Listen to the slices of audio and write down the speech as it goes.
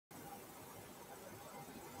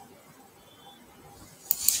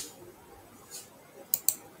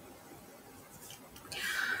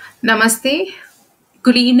Namaste.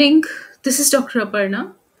 Good evening. This is Dr.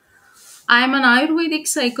 Aparna. I am an Ayurvedic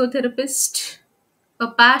psychotherapist,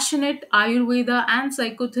 a passionate Ayurveda and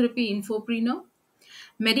psychotherapy infopreneur,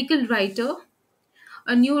 medical writer,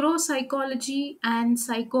 a neuropsychology and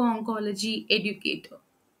psycho-oncology educator.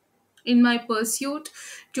 In my pursuit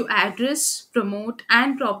to address, promote,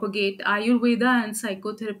 and propagate Ayurveda and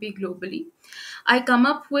psychotherapy globally, I come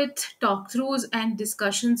up with talk throughs and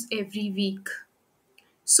discussions every week.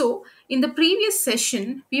 So, in the previous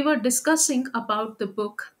session, we were discussing about the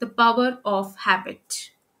book The Power of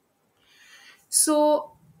Habit.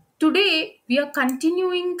 So, today we are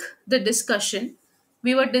continuing the discussion.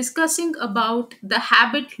 We were discussing about the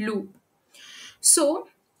habit loop. So,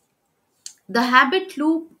 the habit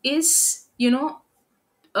loop is,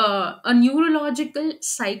 a neurological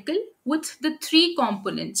cycle with the three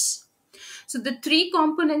components. So, the three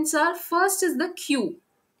components are first is the cue,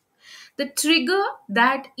 the trigger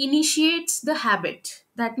that initiates the habit.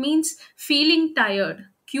 That means feeling tired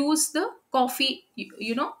cues the coffee,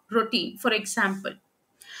 routine, for example.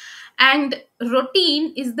 And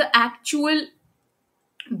routine is the actual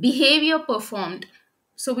behavior performed.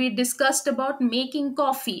 So we discussed about making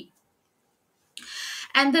coffee.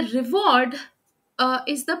 And the reward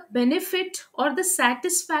is the benefit or the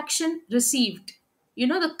satisfaction received.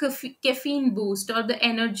 The caffeine boost or the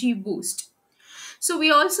energy boost. So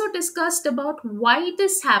we also discussed about why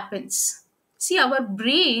this happens. See, our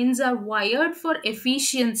brains are wired for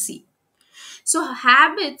efficiency. So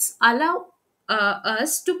habits allow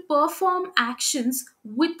us to perform actions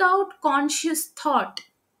without conscious thought,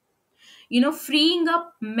 freeing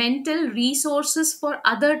up mental resources for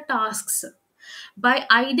other tasks. By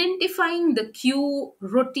identifying the cue,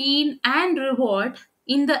 routine, and reward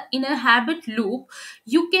in a habit loop,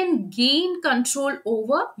 you can gain control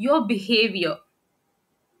over your behavior.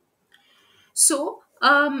 So,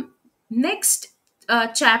 next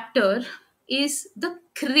chapter is the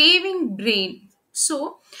craving brain.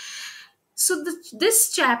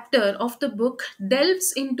 This chapter of the book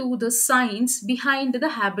delves into the science behind the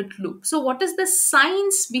habit loop. So, what is the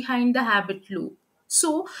science behind the habit loop?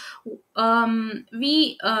 So,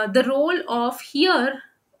 we the role of here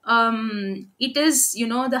it is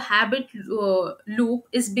the habit loop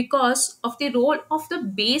is because of the role of the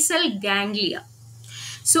basal ganglia,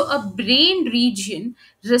 so a brain region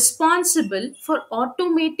responsible for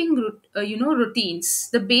automating routines.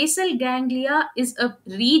 The basal ganglia is a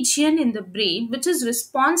region in the brain which is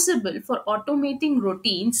responsible for automating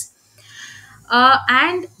routines,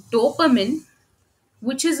 and dopamine,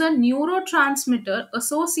 which is a neurotransmitter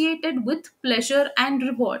associated with pleasure and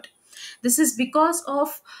reward. This is because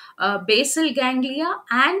of basal ganglia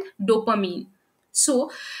and dopamine.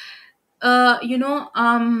 So,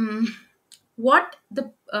 what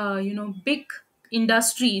the big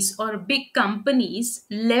industries or big companies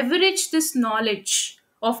leverage this knowledge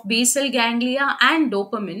of basal ganglia and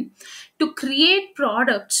dopamine to create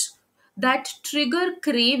products that trigger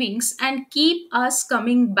cravings and keep us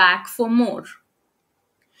coming back for more.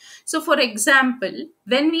 So, for example,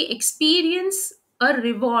 when we experience a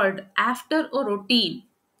reward after a routine,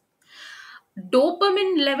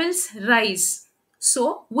 dopamine levels rise,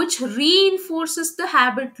 so which reinforces the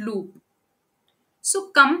habit loop.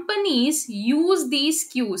 So, companies use these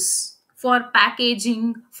cues for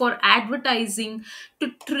packaging, for advertising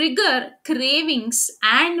to trigger cravings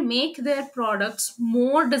and make their products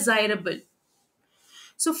more desirable.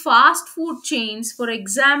 So, fast food chains, for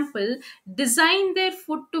example, design their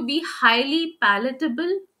food to be highly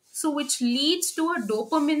palatable, so which leads to a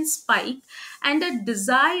dopamine spike and a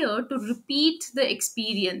desire to repeat the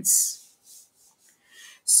experience.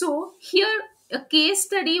 So, here a case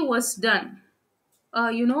study was done.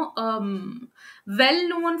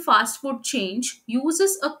 Well-known fast food chain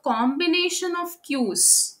uses a combination of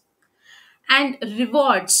cues and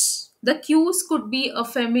rewards. The cues could be a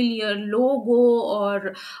familiar logo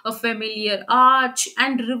or a familiar arch,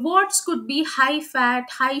 and rewards could be high fat,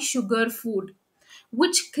 high sugar food,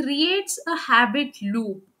 which creates a habit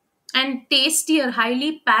loop, and tastier,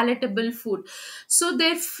 highly palatable food. So,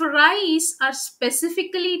 their fries are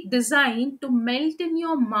specifically designed to melt in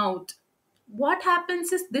your mouth. What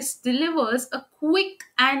happens is this delivers a quick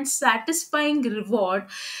and satisfying reward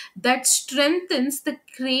that strengthens the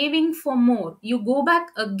craving for more. You go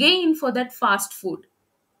back again for that fast food.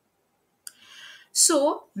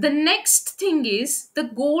 So, the next thing is the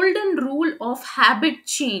golden rule of habit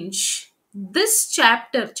change. This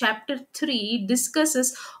chapter 3,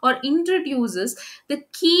 discusses or introduces the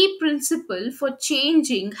key principle for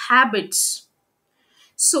changing habits.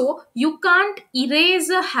 So, you can't erase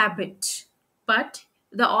a habit, but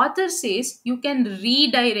the author says you can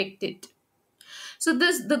redirect it. So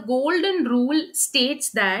this the golden rule states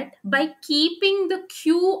that by keeping the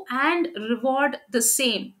cue and reward the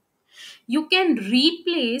same, you can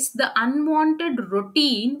replace the unwanted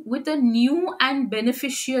routine with a new and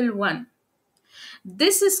beneficial one.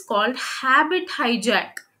 This is called habit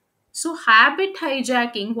hijack. So habit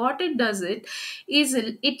hijacking, what it does is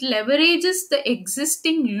it leverages the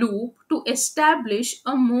existing loop to establish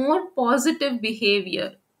a more positive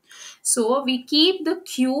behavior. So we keep the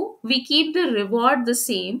cue, we keep the reward the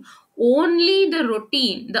same. Only the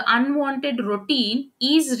routine, the unwanted routine,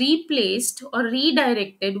 is replaced or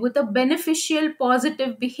redirected with a beneficial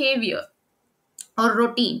positive behavior or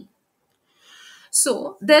routine.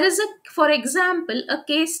 So there is for example, a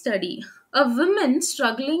case study. A woman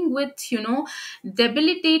struggling with,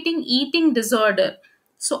 debilitating eating disorder.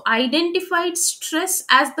 So identified stress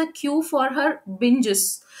as the cue for her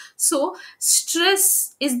binges. So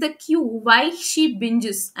stress is the cue why she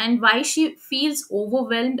binges and why she feels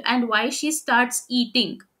overwhelmed and why she starts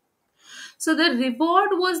eating. So the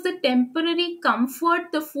reward was the temporary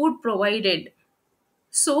comfort the food provided.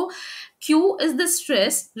 So, Q is the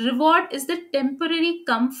stress, reward is the temporary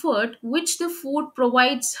comfort which the food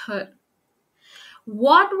provides her.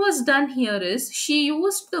 What was done here is she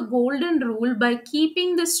used the golden rule by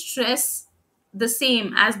keeping the stress the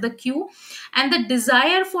same as the cue and the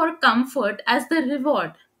desire for comfort as the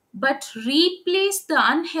reward, but replaced the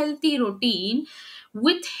unhealthy routine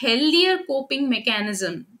with healthier coping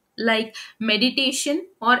mechanism like meditation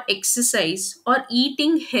or exercise or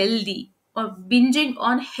eating healthy or binging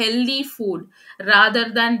on healthy food rather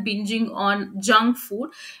than binging on junk food,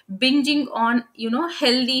 binging on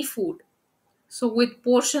healthy food, so with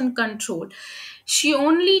portion control. She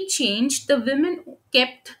only changed, the women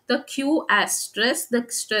kept the cue as stress, the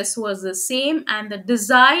stress was the same, and the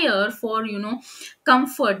desire for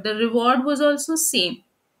comfort, the reward was also same,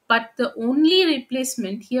 but the only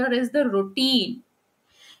replacement here is the routine.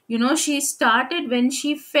 She started when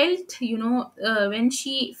she felt, when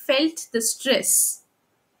she felt the stress,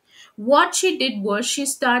 what she did was she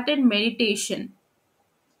started meditation,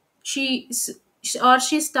 she or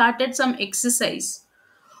she started some exercise,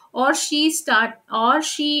 or she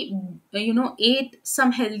ate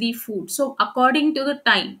some healthy food. So according to the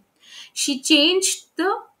time, she changed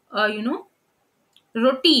the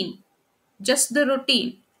routine, just the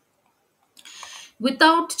routine,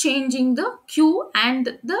 without changing the cue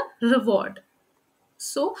and the reward.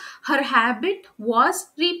 So her habit was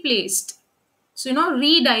replaced, so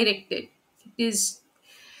redirected. It is.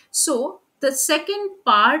 So, the second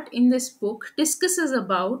part in this book discusses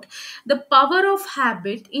about the power of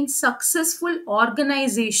habit in successful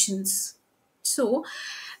organizations. So,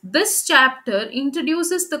 this chapter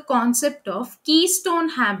introduces the concept of keystone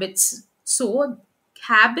habits. So,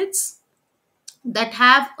 habits that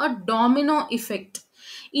have a domino effect,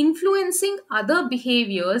 influencing other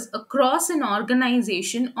behaviors across an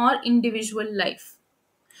organization or individual life.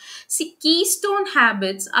 See, keystone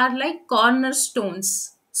habits are like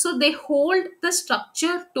cornerstones. So they hold the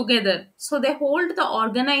structure together. So they hold the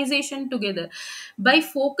organization together. By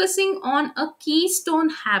focusing on a keystone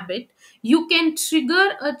habit, you can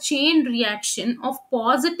trigger a chain reaction of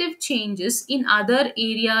positive changes in other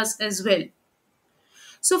areas as well.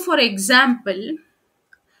 So, for example,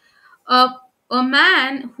 a, a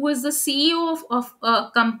man who is the CEO of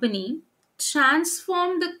a company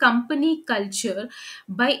transformed the company culture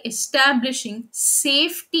by establishing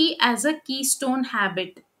safety as a keystone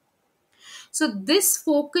habit. So, this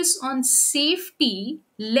focus on safety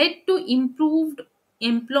led to improved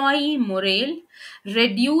employee morale,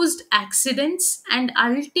 reduced accidents, and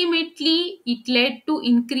ultimately it led to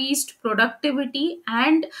increased productivity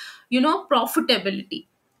and profitability.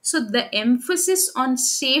 So the emphasis on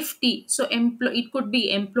safety, so it could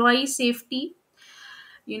be employee safety,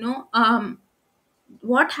 you know um,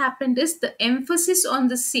 what happened is the emphasis on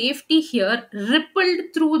the safety here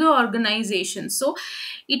rippled through the organization. So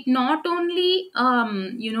it not only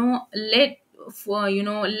led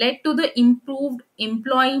to the improved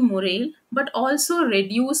employee morale, but also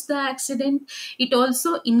reduced the accident. It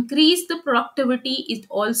also increased the productivity, it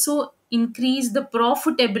also increased the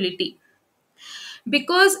profitability.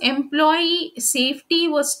 Because employee safety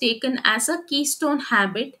was taken as a keystone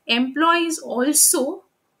habit, employees also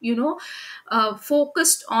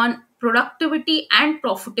focused on productivity and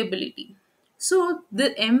profitability. So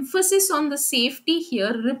the emphasis on the safety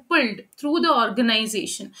here rippled through the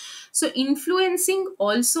organization, so influencing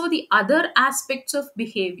also the other aspects of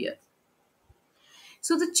behavior.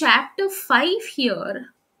 So the chapter 5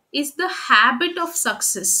 here is the habit of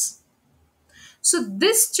success. So,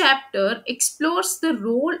 this chapter explores the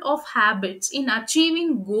role of habits in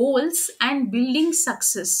achieving goals and building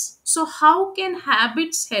success. So, how can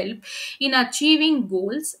habits help in achieving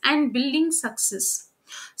goals and building success?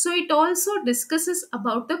 So, it also discusses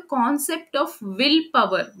about the concept of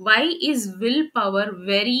willpower. Why is willpower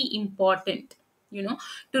very important? You know,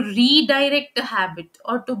 to redirect the habit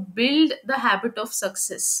or to build the habit of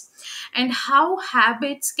success, and how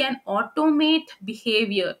habits can automate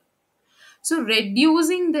behavior, so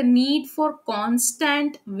reducing the need for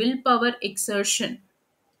constant willpower exertion.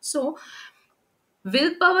 So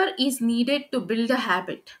willpower is needed to build a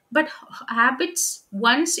habit, but habits,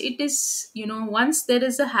 once it is, once there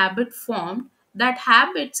is a habit formed, that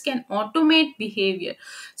habits can automate behavior.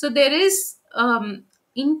 So there is,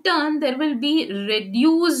 in turn, there will be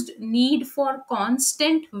reduced need for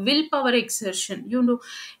constant willpower exertion.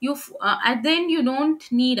 And then you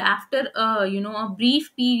don't need, after a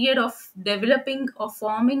brief period of developing or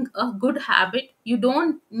forming a good habit, you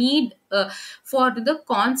don't need for the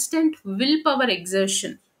constant willpower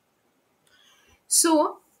exertion.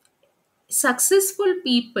 So successful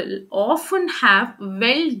people often have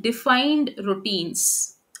well defined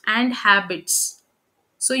routines and habits.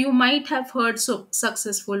 So you might have heard, so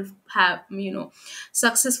successful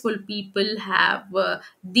people have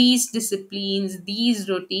these disciplines, these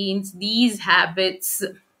routines, these habits.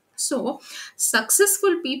 So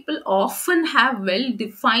successful people often have well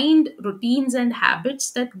defined routines and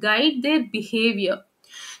habits that guide their behavior.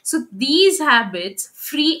 So these habits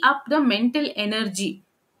free up the mental energy,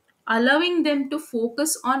 allowing them to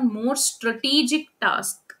focus on more strategic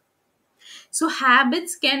tasks. So,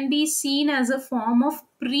 habits can be seen as a form of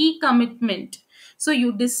pre commitment. So,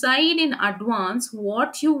 you decide in advance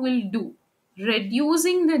what you will do,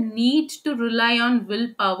 reducing the need to rely on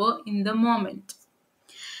willpower in the moment.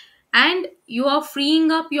 And you are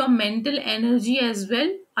freeing up your mental energy as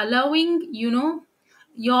well, allowing, the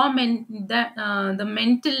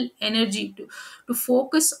mental energy to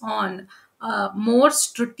focus on more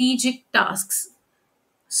strategic tasks.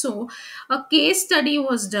 So, a case study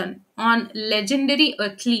was done on legendary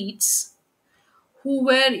athletes who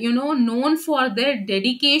were, known for their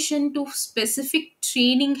dedication to specific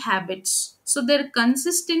training habits. So, their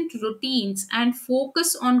consistent routines and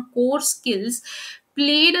focus on core skills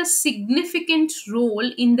played a significant role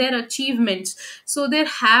in their achievements. So, their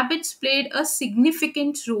habits played a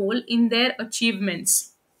significant role in their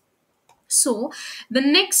achievements. So, the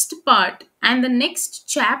next part and the next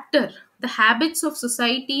chapter, the habits of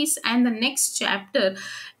societies, and the next chapter,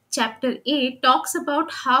 chapter 8, talks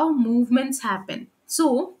about how movements happen.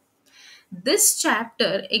 So, this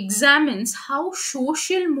chapter examines how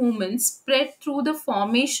social movements spread through the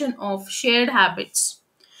formation of shared habits.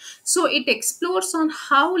 So, it explores on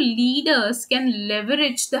how leaders can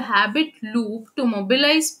leverage the habit loop to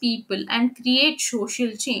mobilize people and create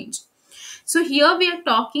social change. So here we are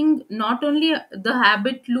talking not only the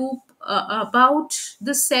habit loop, about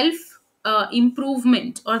the self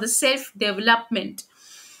improvement or the self development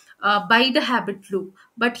by the habit loop,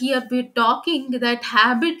 but here we're talking that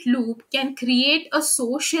habit loop can create a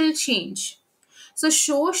social change. So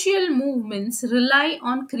social movements rely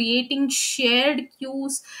on creating shared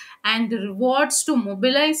cues and rewards to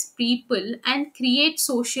mobilize people and create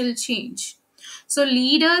social change. So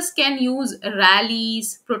leaders can use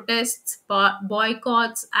rallies, protests,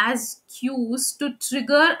 boycotts as cues to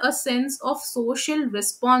trigger a sense of social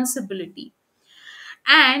responsibility.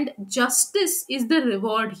 And justice is the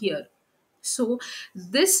reward here. So,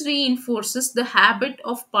 this reinforces the habit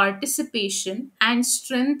of participation and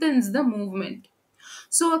strengthens the movement.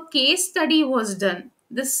 So, a case study was done.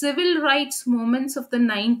 The civil rights movements of the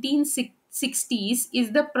 1960s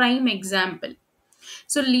is the prime example.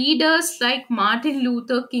 So, leaders like Martin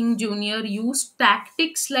Luther King Jr. used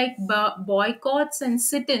tactics like boycotts and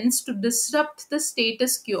sit ins to disrupt the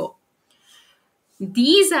status quo.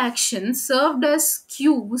 These actions served as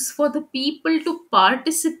cues for the people to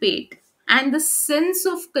participate, and the sense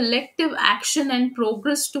of collective action and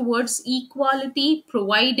progress towards equality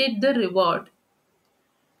provided the reward.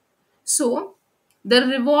 So, the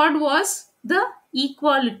reward was the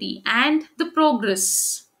equality and the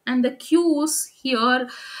progress, and the cues here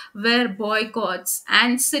were boycotts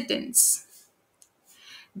and sit ins.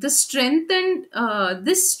 This strengthened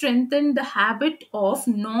the habit of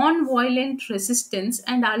non-violent resistance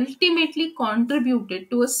and ultimately contributed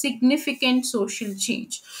to a significant social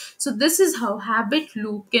change. So this is how habit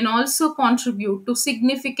loop can also contribute to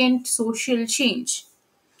significant social change.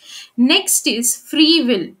 Next is free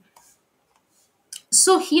will.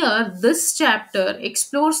 So here this chapter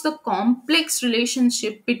explores the complex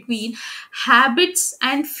relationship between habits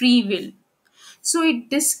and free will. So it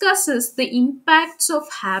discusses the impacts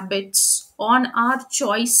of habits on our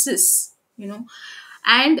choices,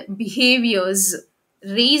 and behaviors,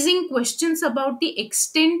 raising questions about the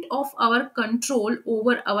extent of our control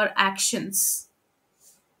over our actions.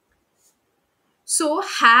 So,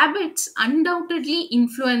 habits undoubtedly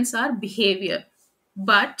influence our behavior,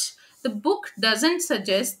 but the book doesn't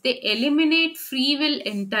suggest they eliminate free will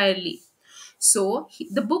entirely. So,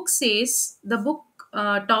 the book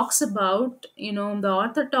talks about, the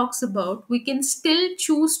author talks about we can still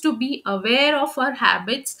choose to be aware of our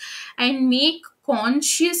habits and make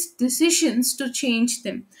conscious decisions to change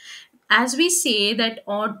them. As we say that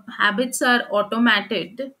habits are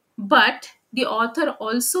automated, but the author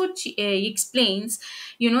also explains,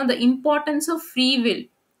 the importance of free will.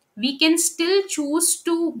 We can still choose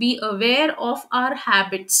to be aware of our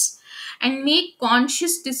habits and make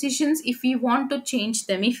conscious decisions if we want to change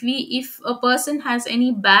them. If a person has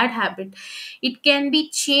any bad habit, it can be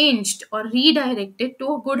changed or redirected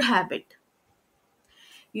to a good habit.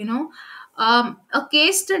 you know a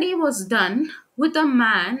case study was done with a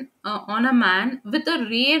man on a man with a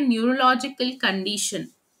rare neurological condition.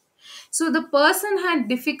 So the person had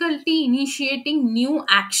difficulty initiating new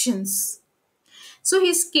actions. So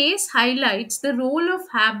his case highlights the role of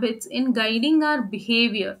habits in guiding our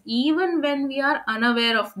behavior even when we are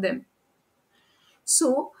unaware of them.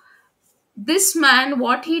 So this man,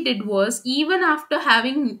 what he did was, even after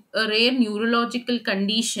having a rare neurological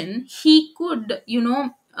condition, he could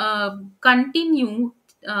continue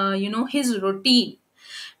his routine,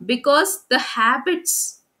 because the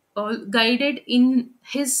habits all guided in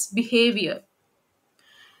his behavior.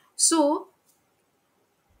 So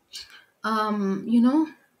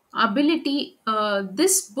ability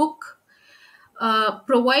this book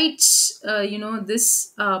provides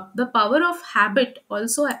this the power of habit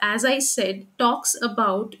also, as I said, talks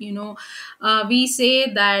about, we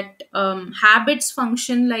say that habits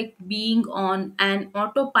function like being on an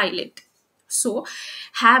autopilot. So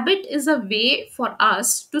habit is a way for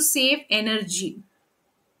us to save energy.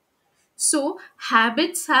 So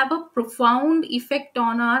habits have a profound effect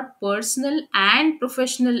on our personal and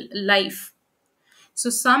professional life.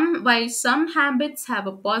 So while some habits have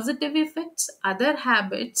a positive effects, other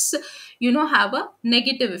habits, have a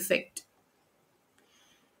negative effect.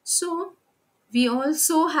 So we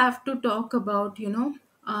also have to talk about,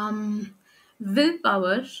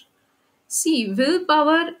 willpower. See,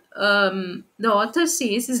 willpower, the author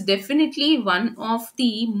says, is definitely one of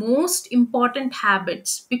the most important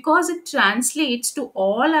habits because it translates to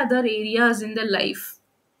all other areas in the life.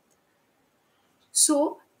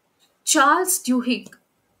 So Charles Duhigg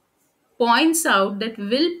points out that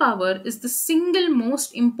willpower is the single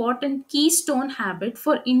most important keystone habit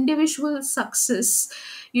for individual success,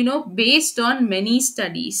 based on many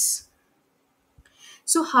studies.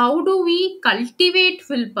 So how do we cultivate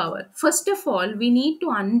willpower? First of all, we need to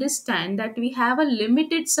understand that we have a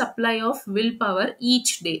limited supply of willpower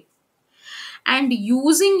each day, and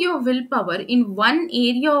using your willpower in one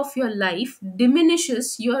area of your life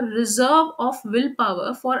diminishes your reserve of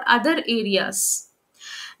willpower for other areas.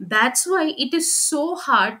 That's why it is so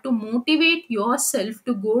hard to motivate yourself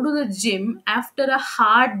to go to the gym after a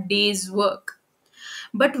hard day's work.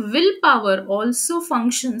 But willpower also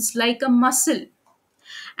functions like a muscle.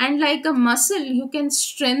 And like a muscle, you can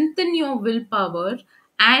strengthen your willpower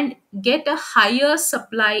and get a higher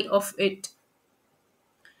supply of it.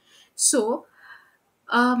 So,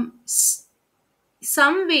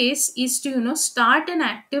 some ways is to, start an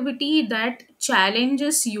activity that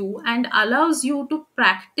challenges you and allows you to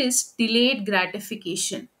practice delayed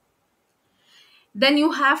gratification. Then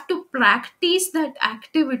you have to practice that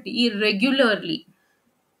activity regularly.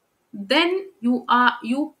 Then you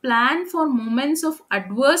plan for moments of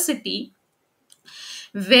adversity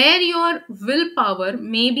where your willpower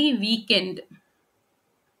may be weakened.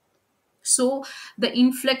 So the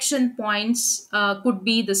inflection points could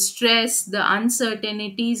be the stress, the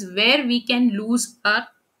uncertainties where we can lose our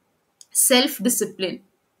self discipline.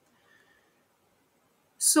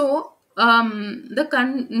 So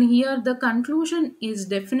here the conclusion is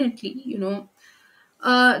definitely,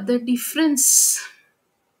 the difference.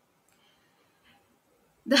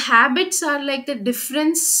 The habits are like the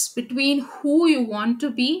difference between who you want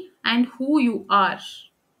to be and who you are.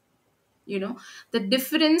 The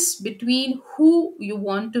difference between who you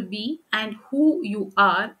want to be and who you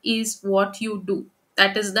are is what you do.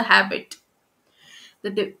 That is the habit.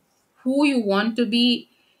 Who you want to be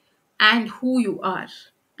and who you are,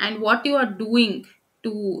 and what you are doing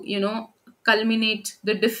to, culminate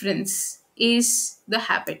the difference is the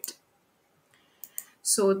habit.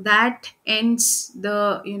 So that ends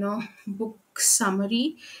the, book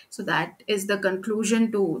summary. So that is the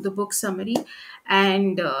conclusion to the book summary.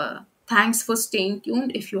 And thanks for staying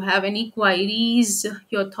tuned. If you have any queries,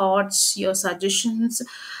 your thoughts, your suggestions,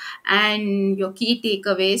 and your key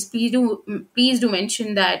takeaways, please do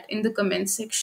mention that in the comment section.